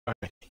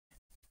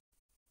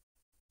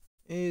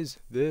Is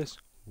this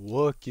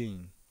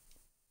working?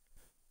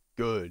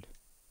 Good.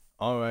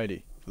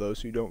 Alrighty, for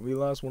those who don't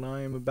realize what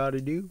I am about to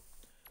do,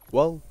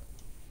 well,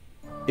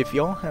 if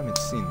y'all haven't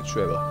seen the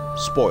trailer,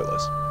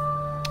 spoilers.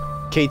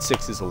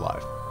 Cayde-6 is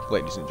alive,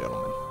 ladies and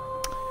gentlemen.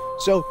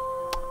 So,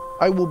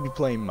 I will be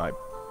playing my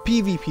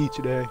PvP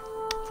today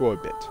for a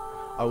bit.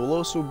 I will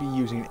also be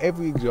using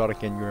every exotic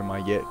engram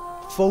I get,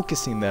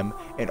 focusing them,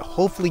 and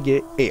hopefully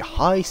get a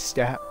high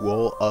stat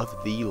roll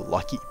of the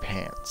Lucky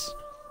Pants.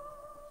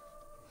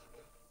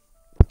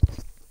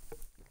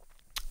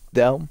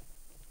 Then,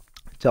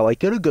 till I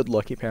get a good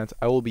Lucky Pants,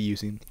 I will be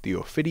using the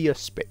Ophidia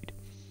Spade.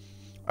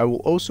 I will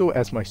also,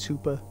 as my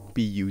super,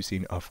 be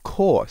using, of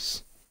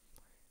course,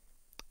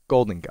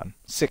 Golden Gun,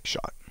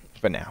 6-shot,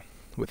 for now,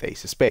 with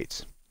Ace of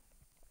Spades.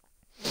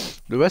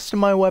 The rest of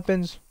my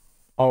weapons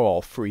are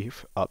all free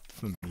up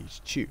for me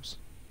to choose.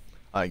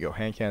 I go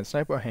hand cannon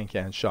sniper, hand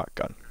cannon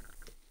shotgun.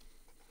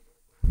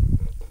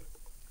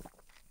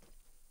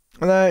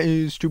 And that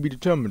is to be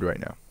determined right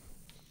now.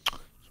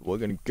 So we're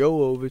gonna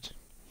go over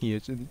here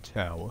to the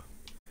tower.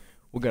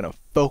 We're gonna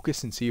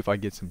focus and see if I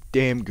get some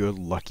damn good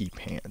Lucky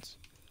Pants.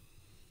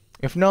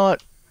 If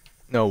not,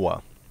 no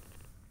well.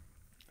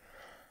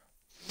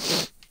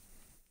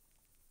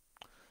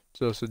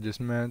 So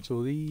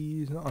dismantle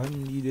these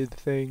unneeded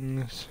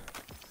things.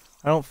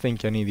 I don't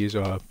think any of these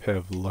are a pair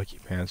of Lucky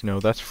Pants.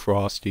 No, that's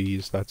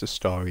Frosty's, that's a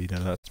Star Eater,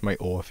 that's my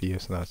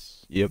Orpheus,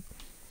 that's, yep.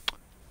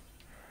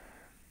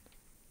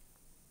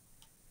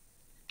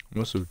 I'm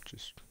also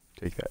just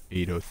take that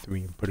 803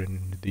 and put it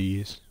into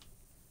these.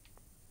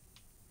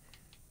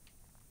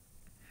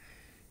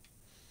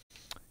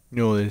 You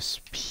know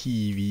this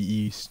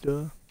PvE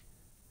stuff.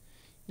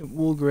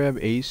 We'll grab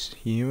Ace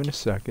here in a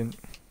second.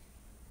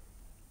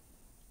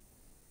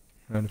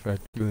 Matter of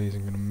fact, really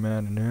isn't gonna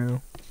matter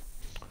now.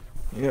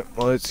 Yep,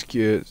 well, let's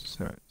get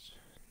that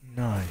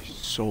nice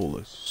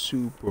Solar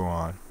Super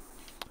on.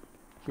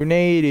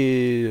 Grenade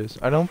is...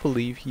 I don't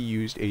believe he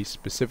used a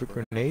specific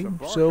grenade,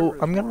 so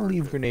I'm gonna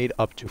leave grenade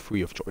up to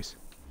free of choice.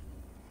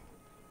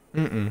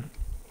 Let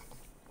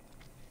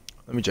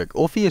me check.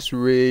 Orpheus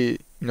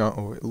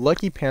no,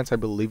 Lucky Pants I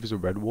believe is a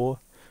Red War.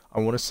 I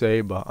want to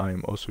say, but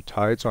I'm also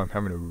tired, so I'm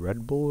having a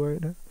Red Bull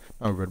right now.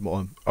 Not a Red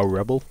Bull, a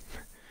Rebel.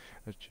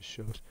 That just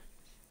shows.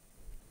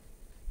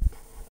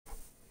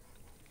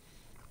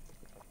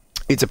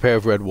 It's a pair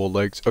of Red Wall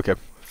legs. Okay,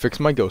 fix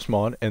my ghost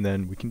mod, and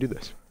then we can do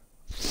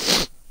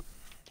this.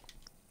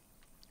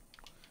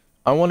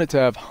 I want it to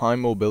have high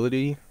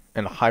mobility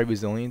and high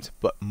resilience,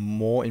 but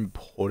more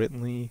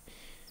importantly,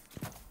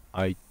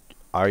 I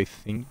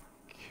think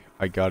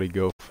I gotta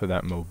go for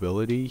that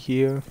mobility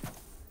here.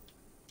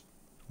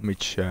 Let me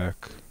check.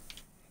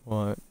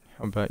 What?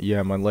 How about,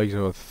 yeah, my legs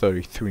are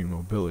 33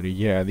 mobility.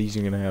 Yeah, these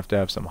are gonna have to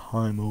have some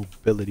high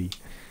mobility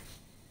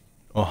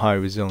or high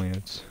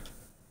resilience.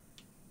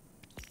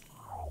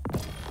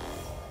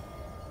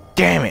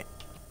 Damn it!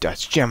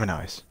 That's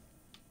Gemini's.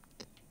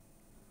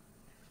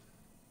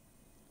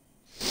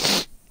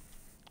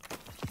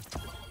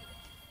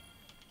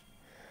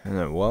 And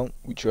then, well,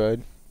 we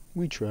tried.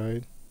 We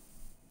tried.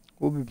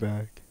 We'll be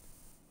back.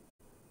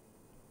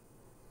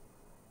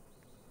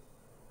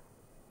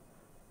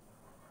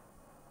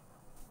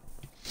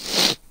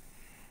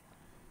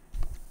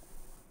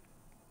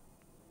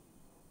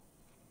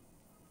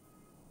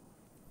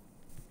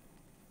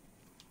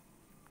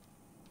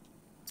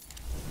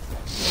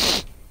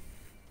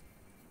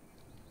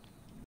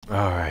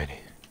 Alrighty.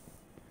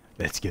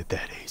 Let's get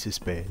that Ace of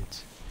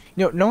Spades.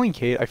 You know, knowing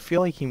Cayde, I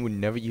feel like he would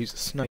never use a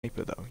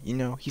sniper, though. You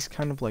know, he's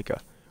kind of like a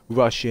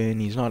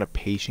Russian. He's not a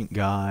patient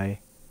guy.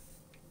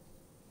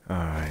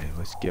 Alright,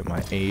 let's get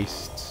my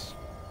ace.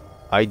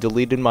 I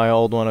deleted my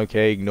old one,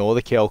 okay? Ignore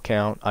the kill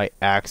count. I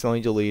accidentally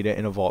deleted it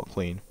in a vault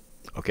clean.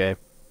 Okay?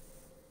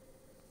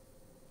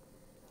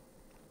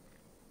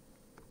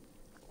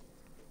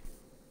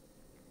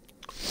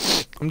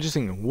 I'm just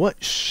thinking,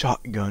 what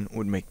shotgun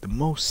would make the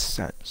most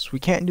sense? We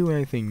can't do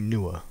anything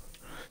newer.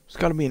 It's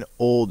gotta be an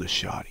older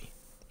shotty.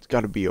 It's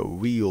gotta be a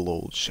real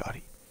old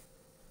shotty.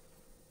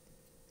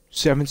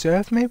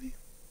 7th maybe?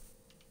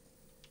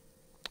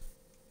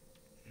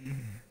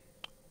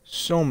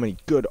 So many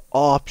good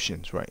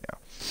options right now.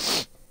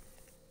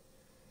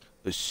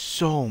 There's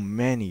so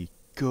many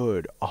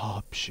good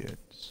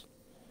options.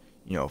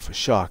 You know, for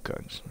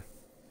shotguns.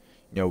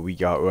 You know, we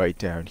got right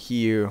down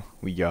here.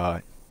 We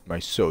got my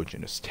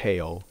Sojourner's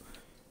Tail.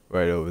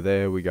 Right over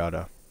there. We got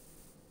a...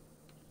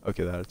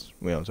 Okay, that's...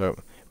 We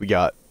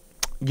got...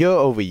 You're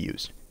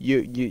overused.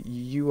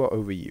 You are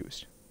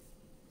overused.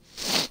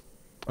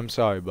 I'm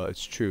sorry, but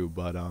it's true.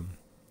 But,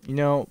 you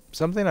know,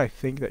 something I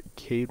think that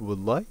Cayde would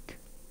like?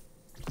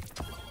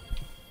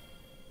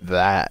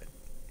 That.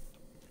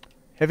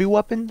 Heavy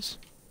weapons?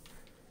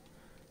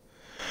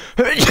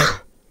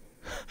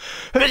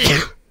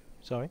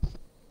 Sorry.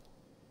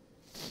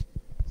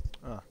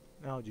 Ah,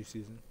 allergy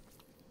season.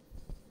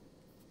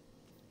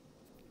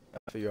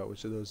 I'll figure out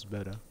which of those is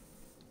better.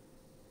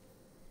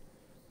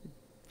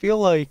 Feel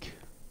like...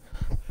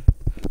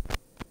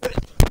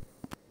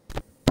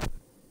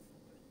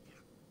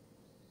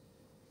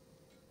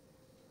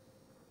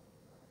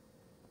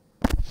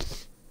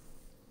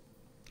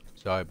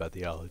 Sorry about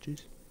the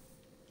allergies.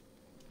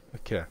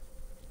 Okay.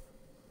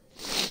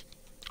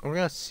 I'm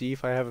gonna see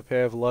if I have a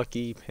pair of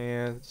lucky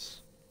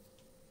pants.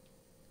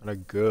 And a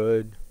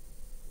good.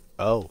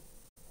 Oh.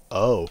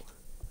 Oh.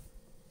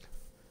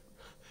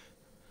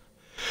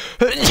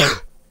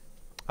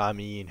 I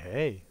mean,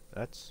 hey,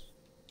 that's.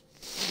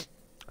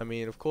 I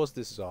mean, of course,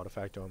 this is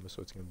artifact armor,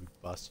 so it's gonna be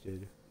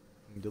busted.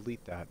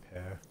 Delete that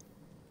pair.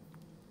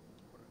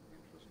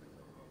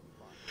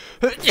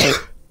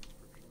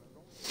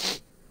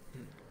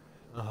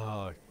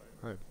 Oh,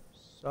 I'm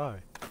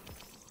sorry.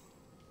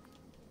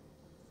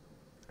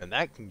 And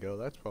that can go.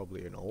 That's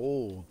probably an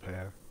old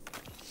pair.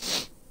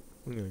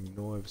 I'm gonna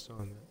ignore what's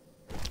on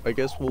that. I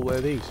guess we'll wear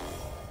these.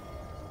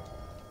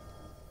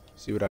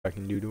 See what I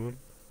can do to him.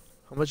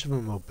 How much of a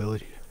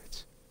mobility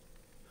difference?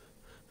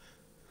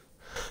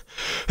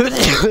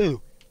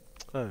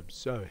 I'm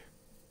sorry.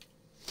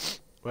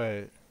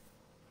 Wait.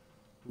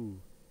 Ooh,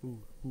 ooh,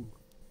 ooh.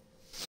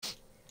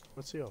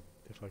 Let's see if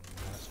I can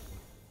mask one.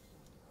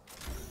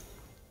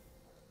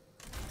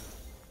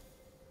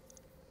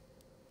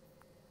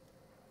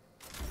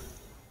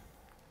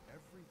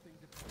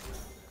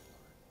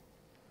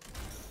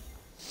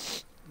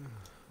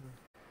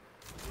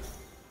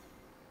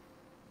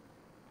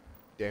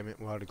 Damn it,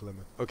 we're out of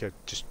glimmer. Okay,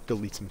 just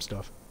delete some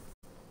stuff.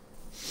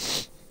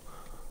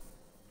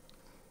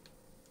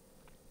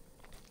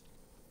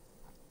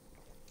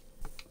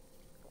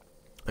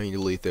 I need to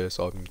delete this,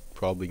 I'm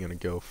probably gonna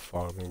go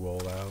farmer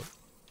roll out.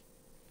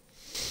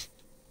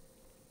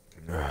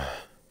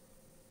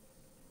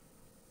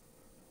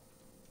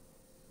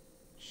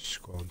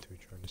 Scrolling through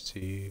trying to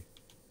see.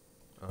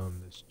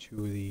 There's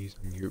 2 of these,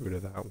 I'm gonna get rid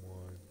of that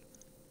one.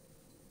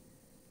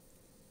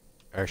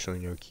 Actually,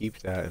 no, keep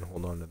that and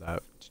hold on to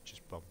that to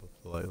just bump up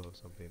the light level or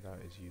something.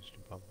 That is used to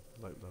bump up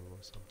the light level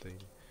or something.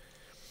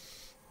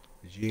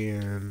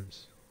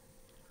 GMs.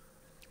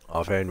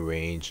 Offhand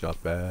range,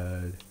 not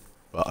bad.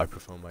 But I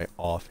prefer my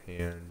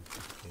offhand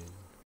in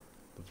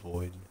the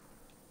void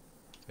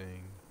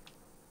thing.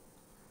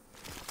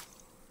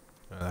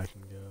 That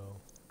can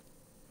go.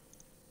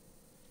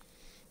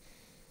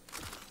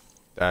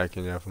 That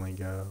can definitely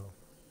go.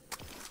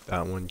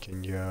 That one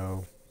can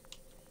go.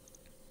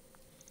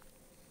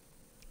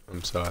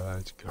 I'm sorry,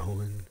 that's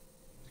going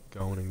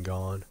and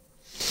gone.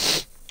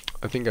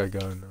 I think I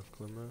got enough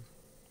glimmer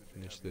to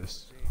finish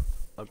this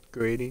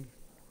upgrading.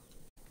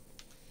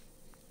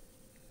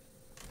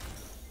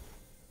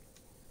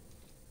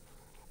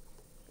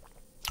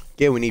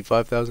 Yeah, we need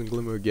 5,000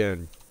 glimmer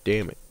again.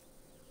 Damn it.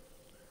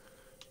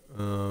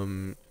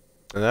 And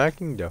that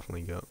can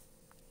definitely go.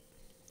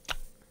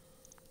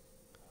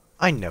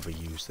 I never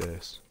use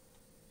this.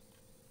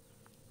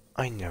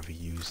 I never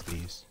use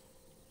these.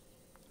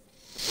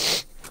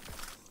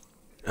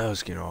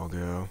 Those can all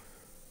go.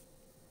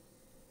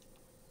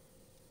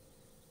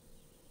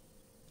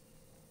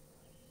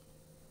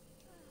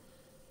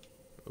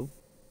 Oh.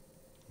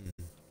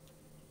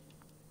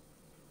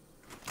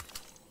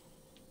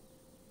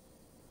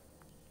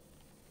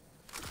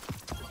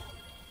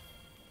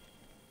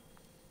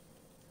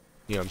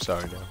 Yeah, I'm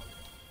sorry now.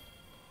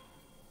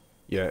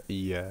 Yeah,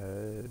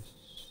 yes.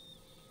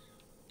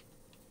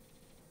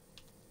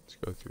 Let's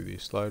go through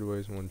these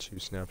slideways. 1, 2,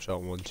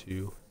 snapshot, 1,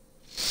 2.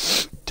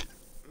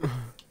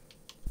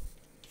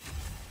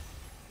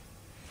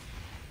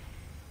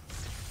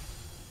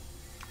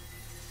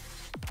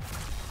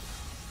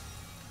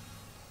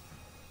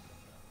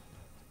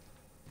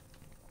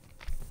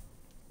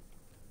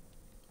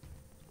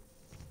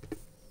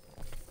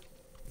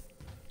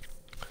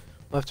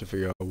 I'll have to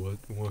figure out what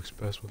works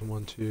best with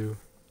 1, 2.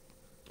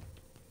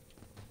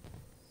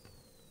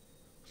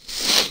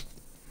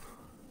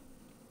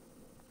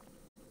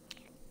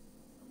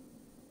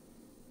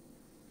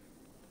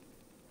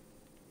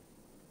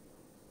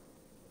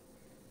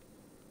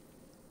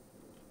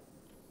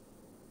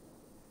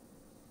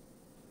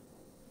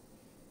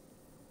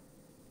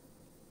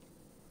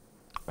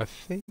 I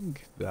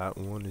think that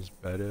one is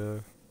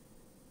better,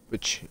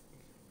 but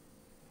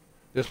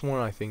this one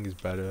I think is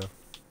better.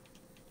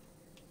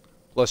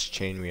 Plus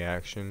chain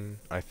reaction,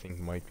 I think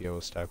might be able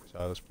to stack with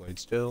Silas Blade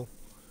still.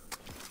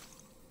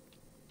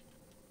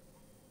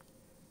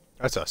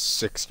 That's a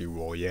 60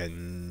 roll, yeah,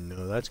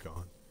 no, that's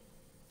gone.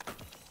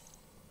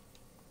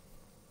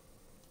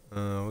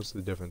 What's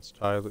the difference?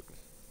 Tyler,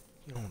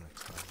 you don't want a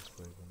Silas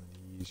Blade one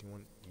of these, you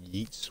want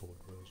Yeet sword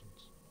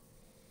versions.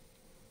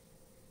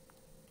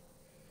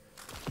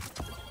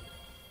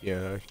 Yeah,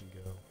 that can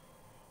go.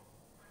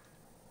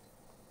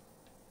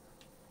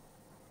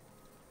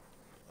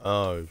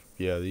 Oh,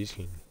 yeah, these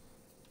can.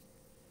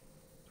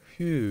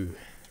 Phew.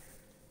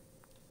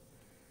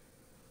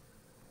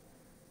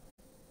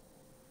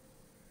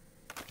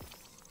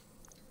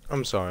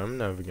 I'm sorry, I'm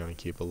never gonna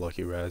keep a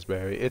lucky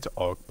raspberry. It's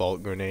arc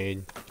bolt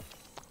grenade.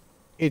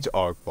 It's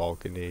arc bolt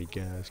grenade,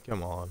 guys.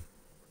 Come on.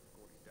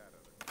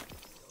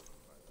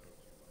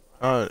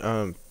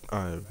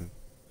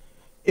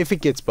 If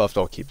it gets buffed,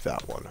 I'll keep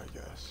that one, I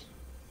guess.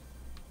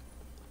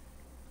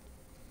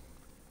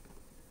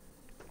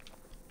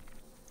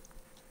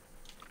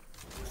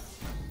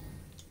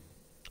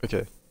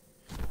 Okay,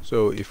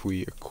 so if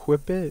we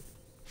equip it,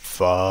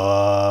 fudge.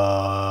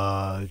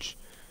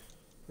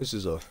 This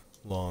is a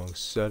long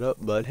setup,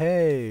 but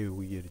hey,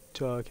 we get to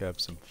talk, have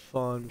some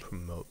fun,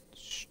 promote the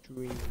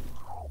stream.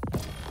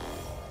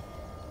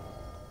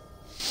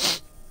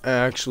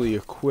 Actually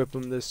equip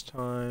them this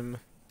time.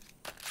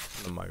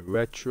 Put on my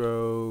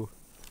retro,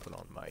 put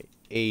on my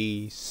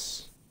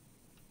ace.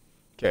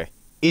 Okay,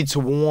 it's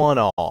one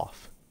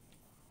off.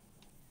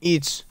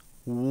 It's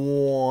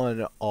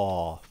one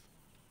off.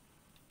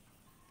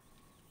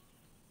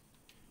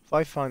 If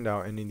I find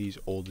out any of these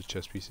older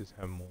chess pieces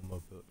have more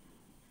mobility,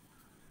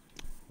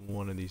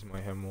 one of these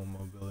might have more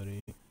mobility.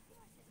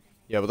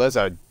 Yeah, but that's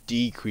a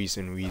decrease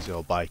in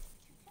resale by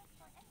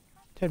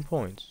 10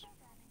 points.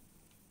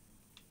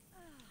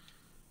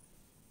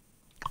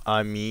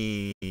 I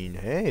mean,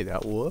 hey,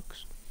 that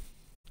works.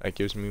 That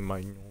gives me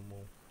my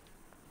normal.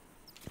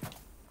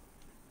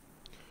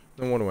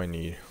 Then what do I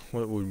need?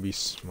 What would be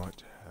smart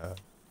to have?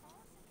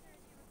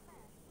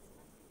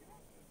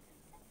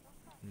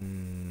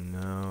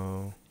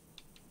 No.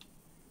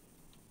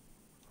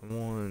 I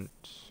want...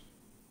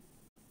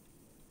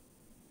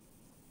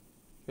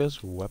 I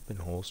guess weapon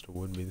holster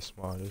would be the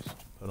smartest to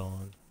put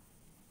on.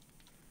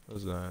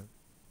 What's that?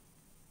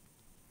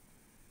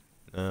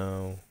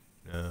 No.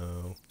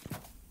 No.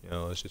 You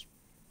know, let's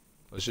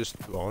just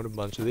throw on a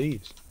bunch of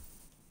these.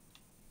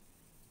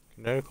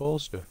 Kinetic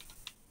holster.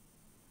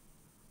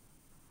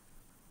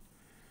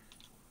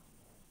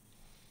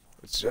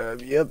 Let's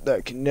yep,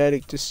 that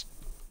kinetic just...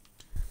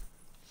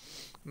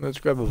 Let's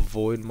grab a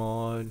void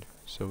mod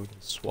so we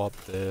can swap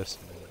this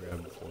and then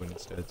grab the void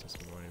instead since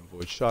I'm running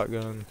void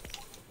shotgun.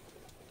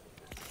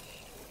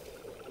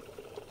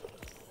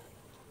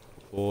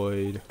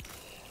 Void.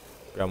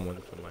 Grab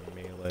one for my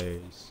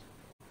melees.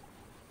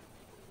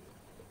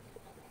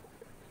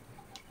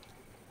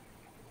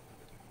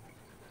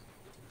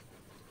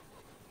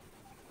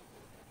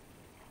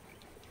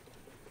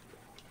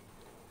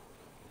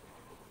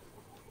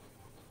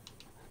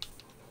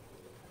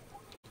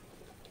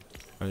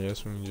 I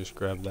guess we can just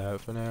grab that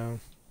for now.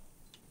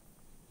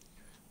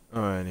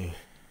 Alrighty.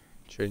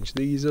 Change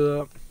these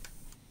up.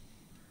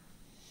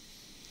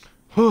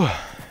 Whew.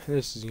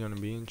 This is gonna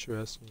be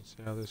interesting to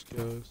see how this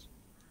goes.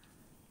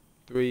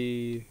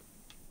 3.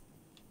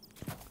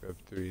 Grab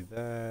 3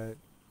 that.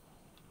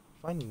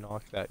 If I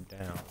knock that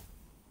down,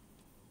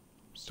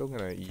 I'm still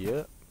gonna,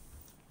 yep,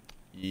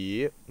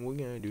 we're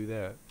gonna do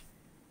that.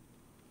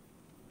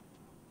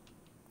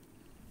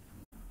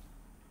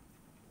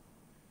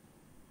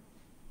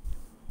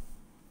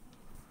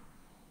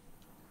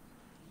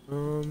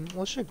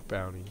 Let's check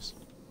bounties.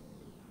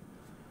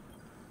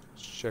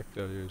 Let's check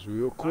those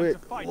real quick.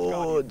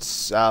 Lord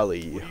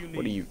Sally,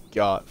 what do you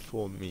got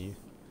for me?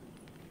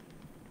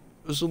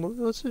 So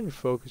let's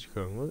focus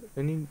going.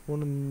 Any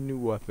one new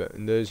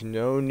weapon? There's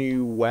no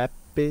new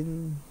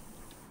weapon.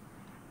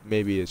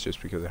 Maybe it's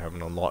just because I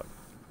haven't unlocked.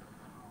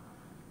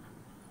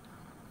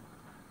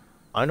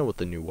 I know what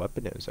the new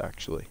weapon is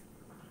actually.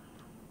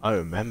 I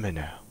remember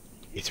now.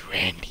 It's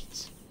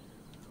Randy's.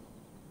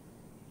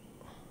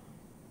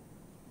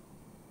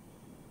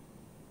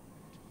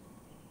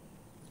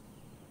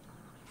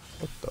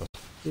 What the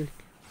frick?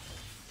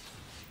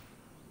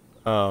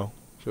 Oh,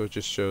 so it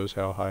just shows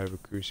how high of a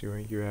cruising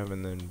rank you have,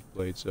 and then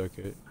blade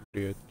circuit.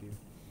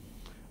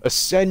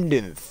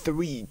 Ascendant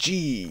 3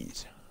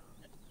 Gs.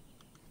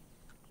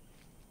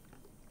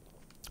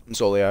 And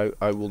Solely,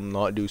 I will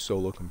not do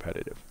solo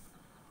competitive.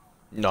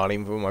 Not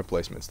even for my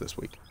placements this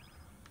week.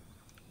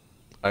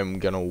 I'm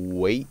gonna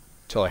wait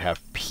till I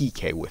have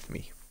PK with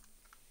me.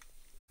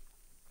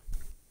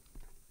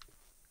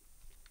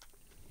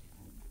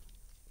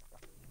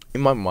 In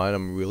my mind,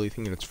 I'm really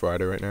thinking it's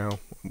Friday right now,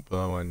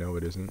 though I know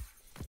it isn't.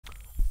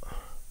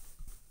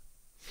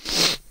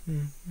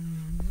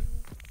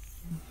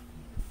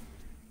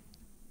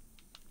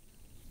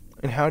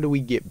 And how do we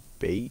get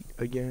bait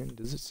again?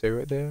 Does it say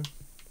right there?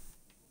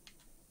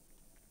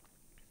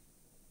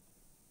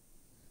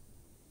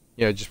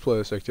 Yeah, just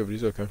playlist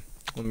activities, okay.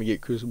 Let me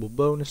get Crucible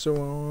bonus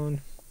on.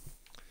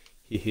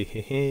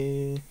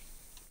 Hehehe.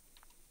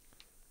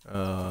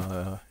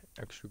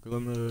 Extra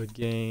glimmer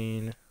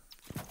gain.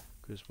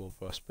 Crucible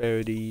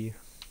prosperity.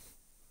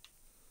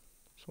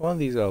 So one of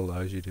these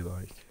allows you to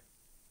like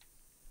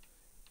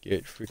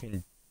get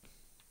freaking.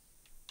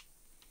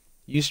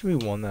 Used to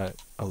be one that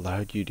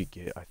allowed you to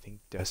get, I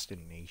think,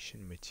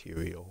 destination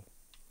material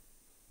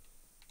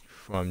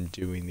from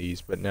doing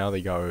these, but now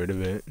they got rid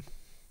of it.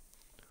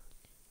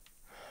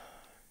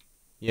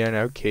 Yeah,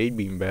 now Cade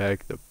being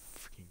back, the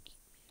freaking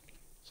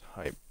it's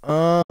hype.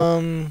 I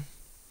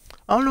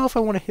don't know if I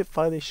want to hit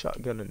fire this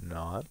shotgun or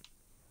not.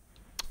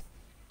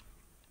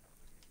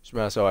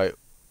 Smash how I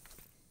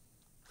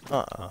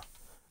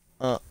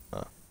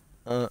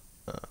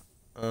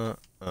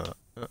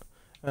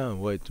oh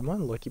wait, do my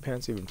lucky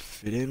pants even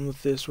fit in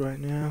with this right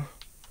now?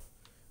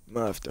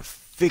 Might have to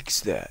fix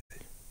that.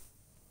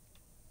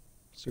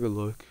 Let's take a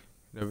look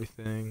at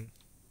everything.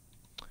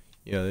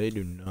 Yeah, they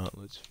do not.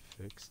 Let's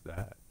fix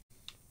that.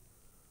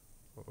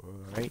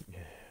 Right now.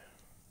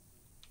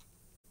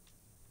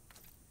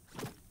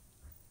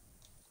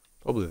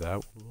 Probably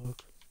that will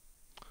work.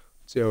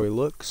 See how he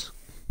looks.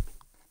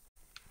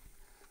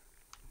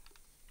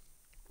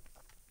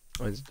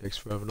 Why does it take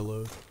forever to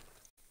load?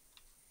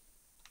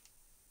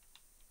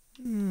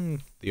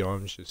 The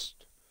arm's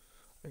just,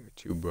 I think,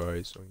 too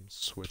bright, so I can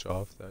switch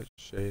off that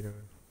shader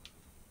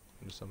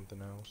into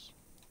something else.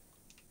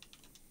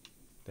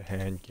 The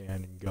hand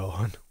cannon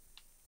gone.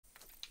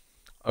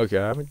 Okay,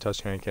 I haven't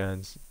touched hand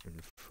cannons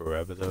in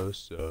forever though,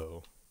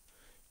 so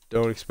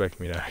don't expect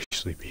me to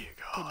actually be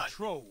a god.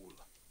 Control.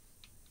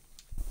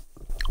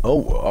 Oh,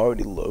 we're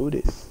already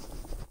loaded.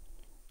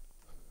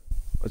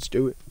 Let's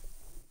do it.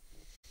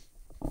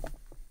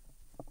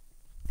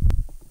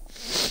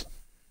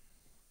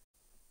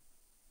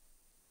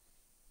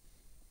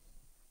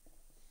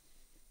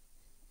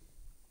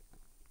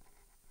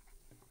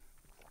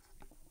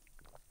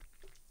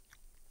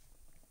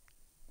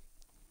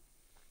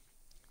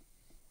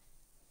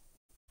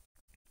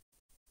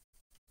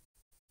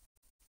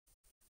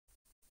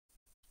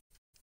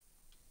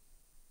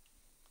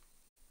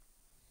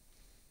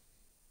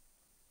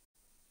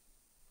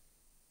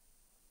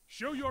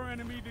 Show your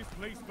enemy this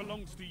place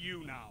belongs to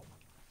you now.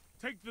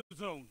 Take the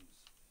zones.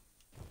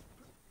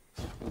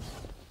 You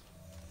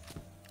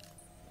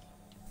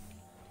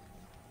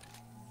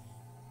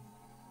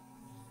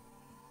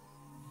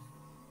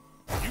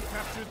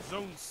captured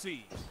Zone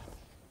C.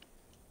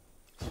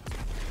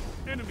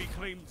 Enemy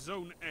claimed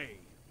Zone A.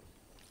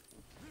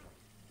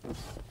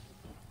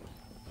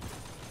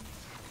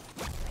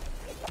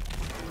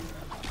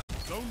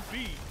 Zone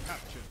B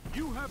captured.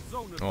 You have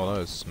Zone A. Oh, that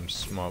was some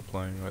smart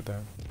playing right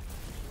there.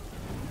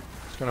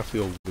 It's gonna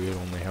feel weird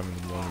only having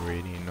one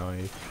radiant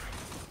knife.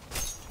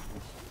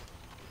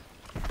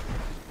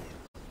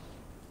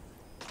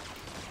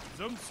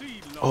 Zone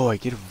C lost. Oh, I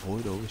get a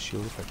void over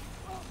shield if I...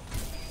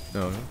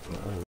 No, not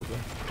over.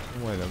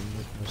 No way, that would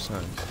make no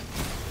sense.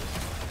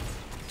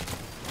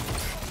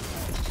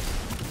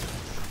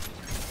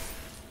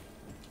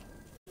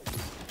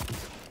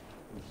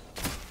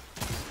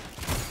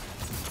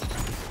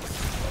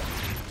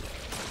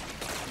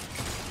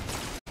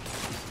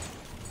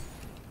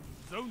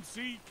 Zone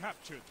C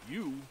captured.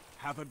 You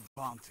have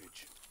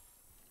advantage.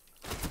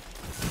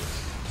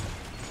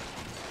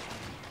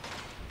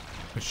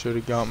 I should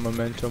have got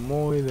Memento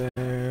Mori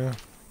there.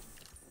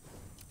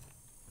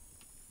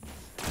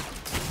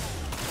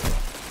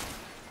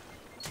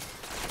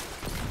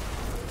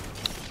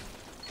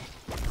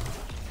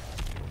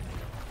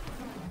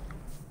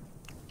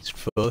 His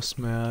first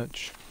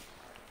match.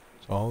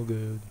 It's all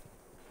good.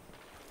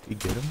 Did you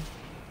get him?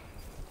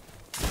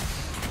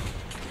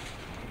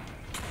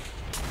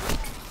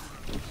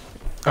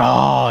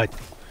 Ah,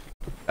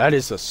 that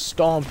is a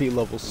stompy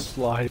level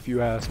slide if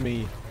you ask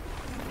me.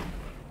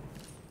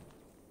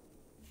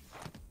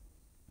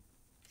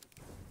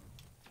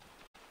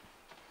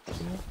 Yeah,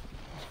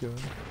 it's good.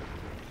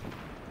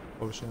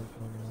 I wish I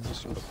hadn't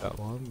skipped that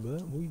long,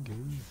 but we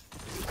good.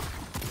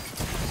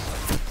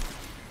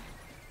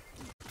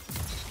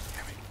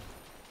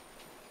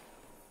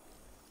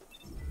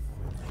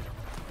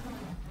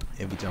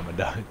 Every time I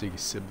die, I take a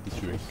sip of the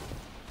drink.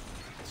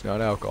 It's not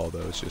alcohol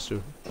though, it's just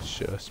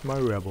my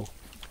rebel.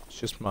 It's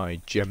just my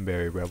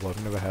Gemberry rebel.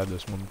 I've never had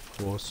this one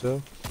before,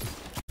 so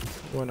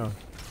why not?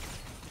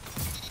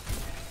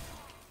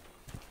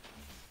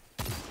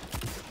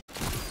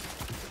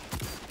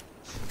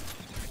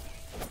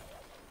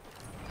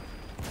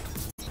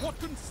 What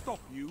can stop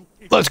you?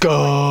 Let's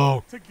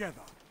go!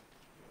 Together.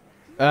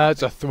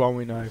 That's a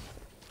throwing knife.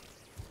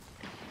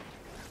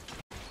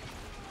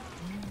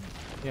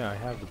 Yeah, I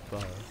have the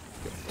bow.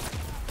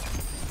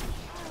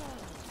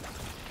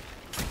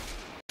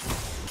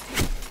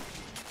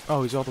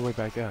 Oh, he's all the way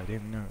back there. I didn't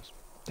even notice.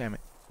 Damn it.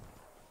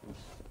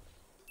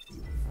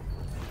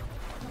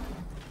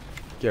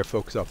 Yeah,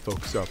 focus up,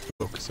 focus up,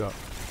 focus up.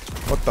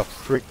 What the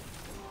frick?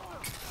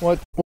 What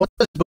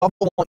does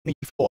Bubble want me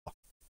for?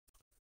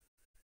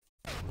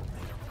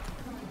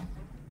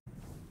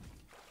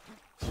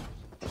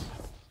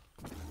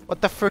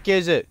 What the frick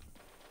is it?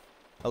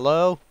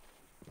 Hello?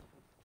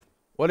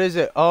 What is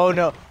it? Oh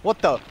no. What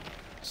the?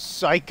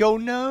 Psycho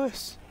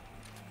nurse?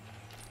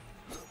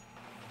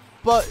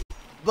 But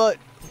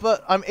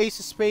I'm ace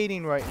of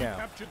spading right now.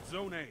 Captured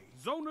Zone A.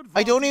 Zone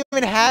I don't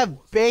even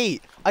have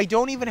bait. I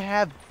don't even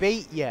have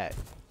bait yet.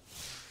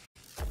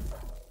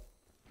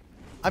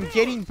 I'm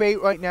getting bait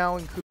right now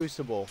in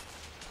Crucible.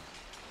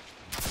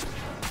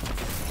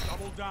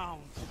 Double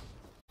down.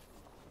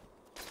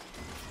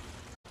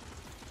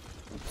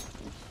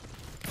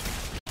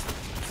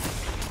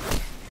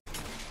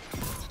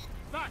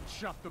 That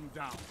shut them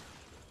down.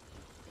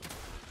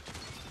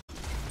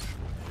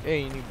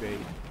 Hey, you need bait.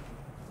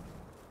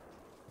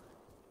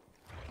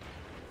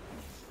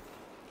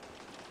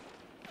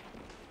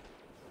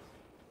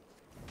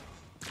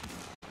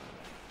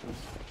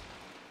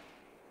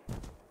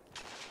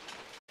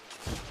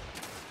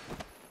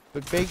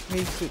 But bait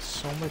makes it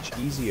so much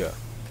easier.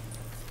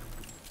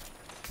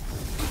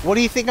 What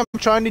do you think I'm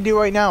trying to do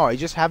right now? I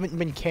just haven't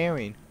been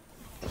caring.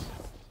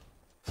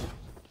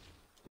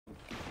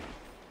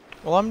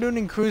 Well, I'm doing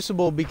in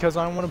Crucible because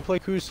I want to play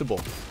Crucible.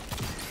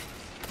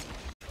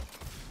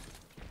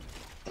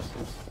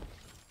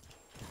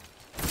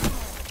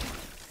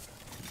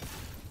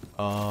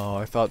 Oh,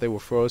 I thought they were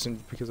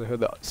frozen because I heard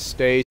the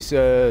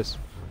stasis.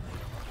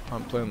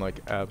 I'm playing like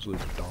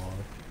absolute dog.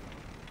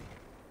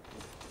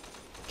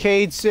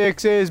 Cade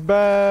 6 is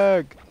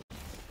back!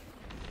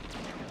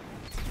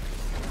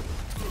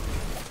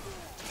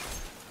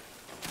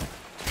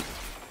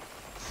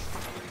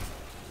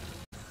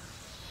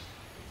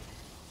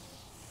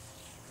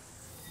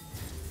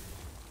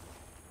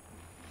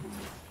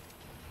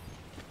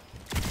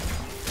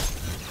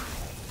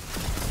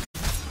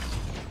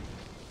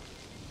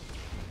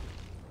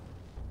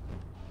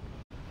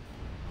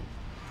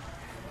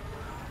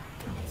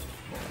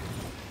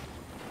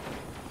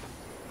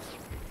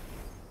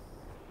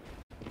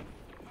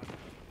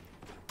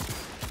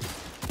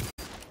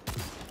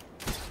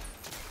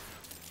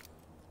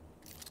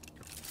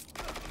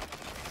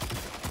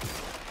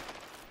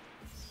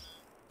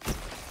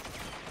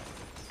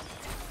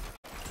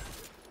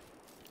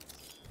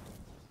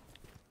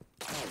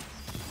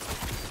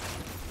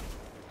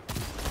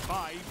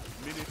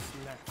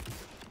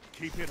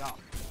 Keep it up.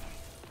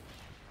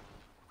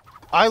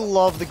 I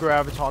love the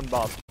Graviton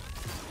buff.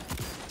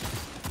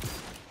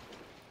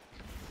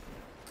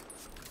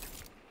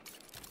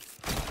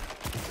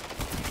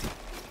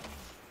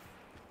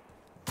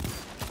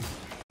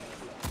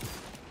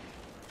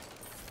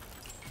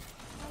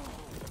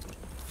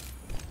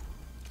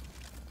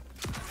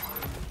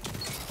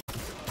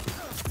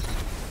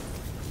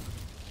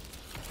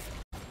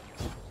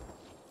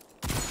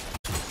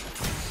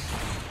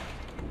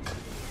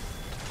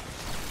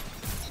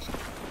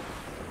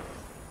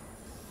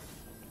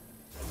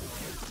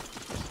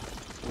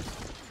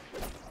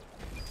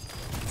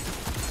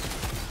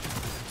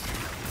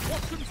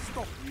 What can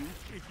stop you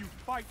if you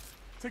fight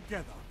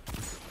together?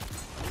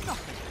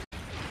 Nothing.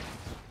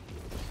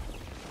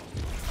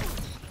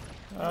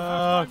 You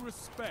have my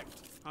respect,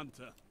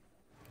 Hunter.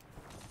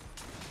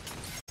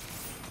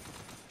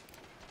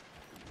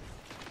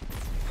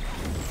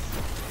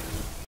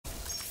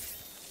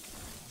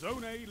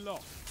 Zone A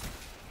lost.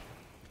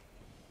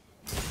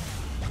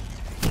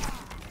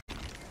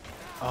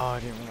 Oh, I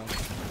didn't want to.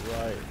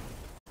 Right.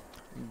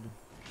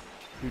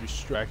 Too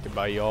distracted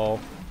by y'all.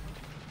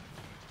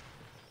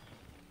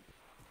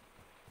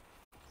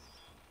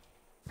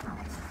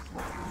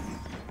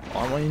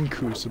 Online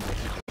Crucible.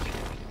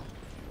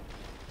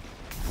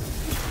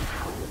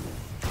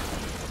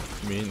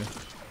 I mean.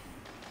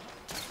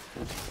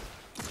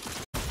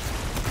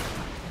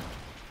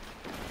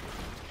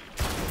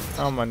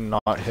 I'm gonna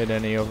not hit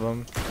any of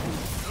them.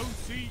 Zone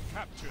C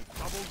captured.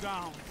 Double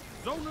down.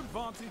 Zone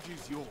advantage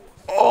is yours.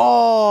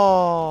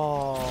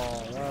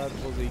 Oh, that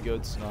was a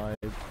good snipe.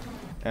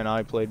 And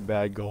I played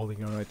bad Goldie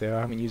Gun right there.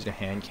 I haven't used a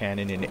hand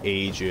cannon in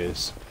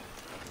ages.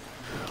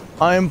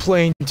 I am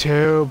playing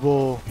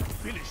terrible.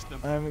 Finish them.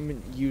 I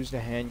haven't used a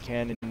hand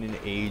cannon in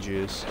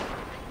ages.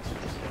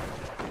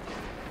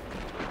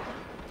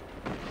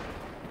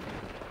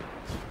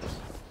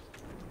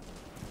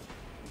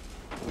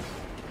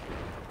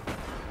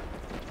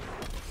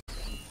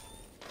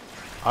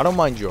 I don't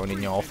mind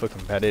joining y'all for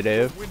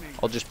competitive.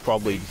 I'll just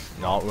probably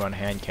not run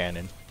hand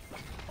cannon.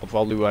 I'll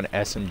probably run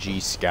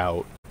SMG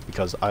Scout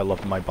because I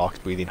love my box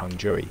breathing hung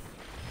jury.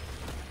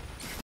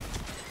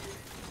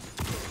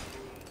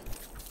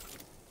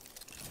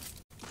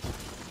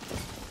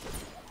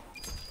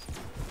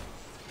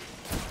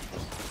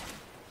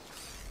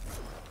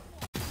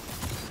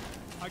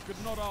 I could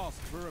not ask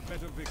for a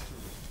better victory.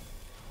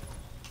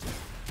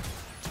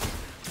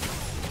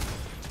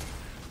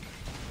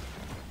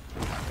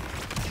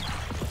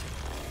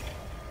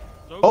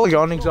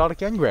 Polygon exotic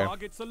engram.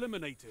 Targets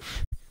eliminated.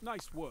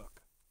 Nice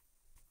work.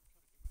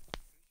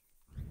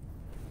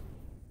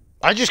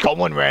 I just got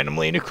one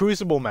randomly in a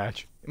Crucible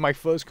match. In my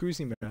first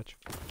Crucible match.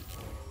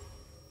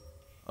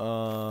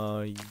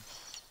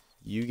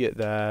 You get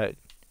that.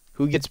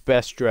 Who gets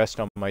best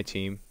dressed on my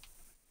team?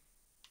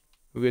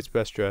 Who gets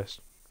best dressed?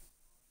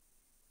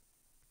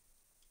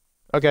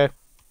 Okay.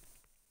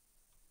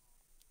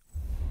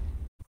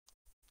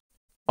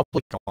 I'll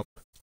play comp.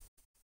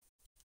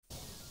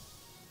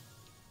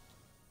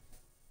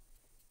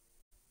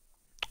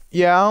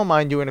 Yeah, I don't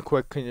mind doing a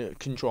quick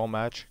control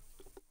match.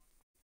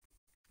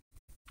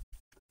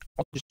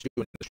 I'll just do it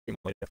in the stream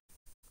later.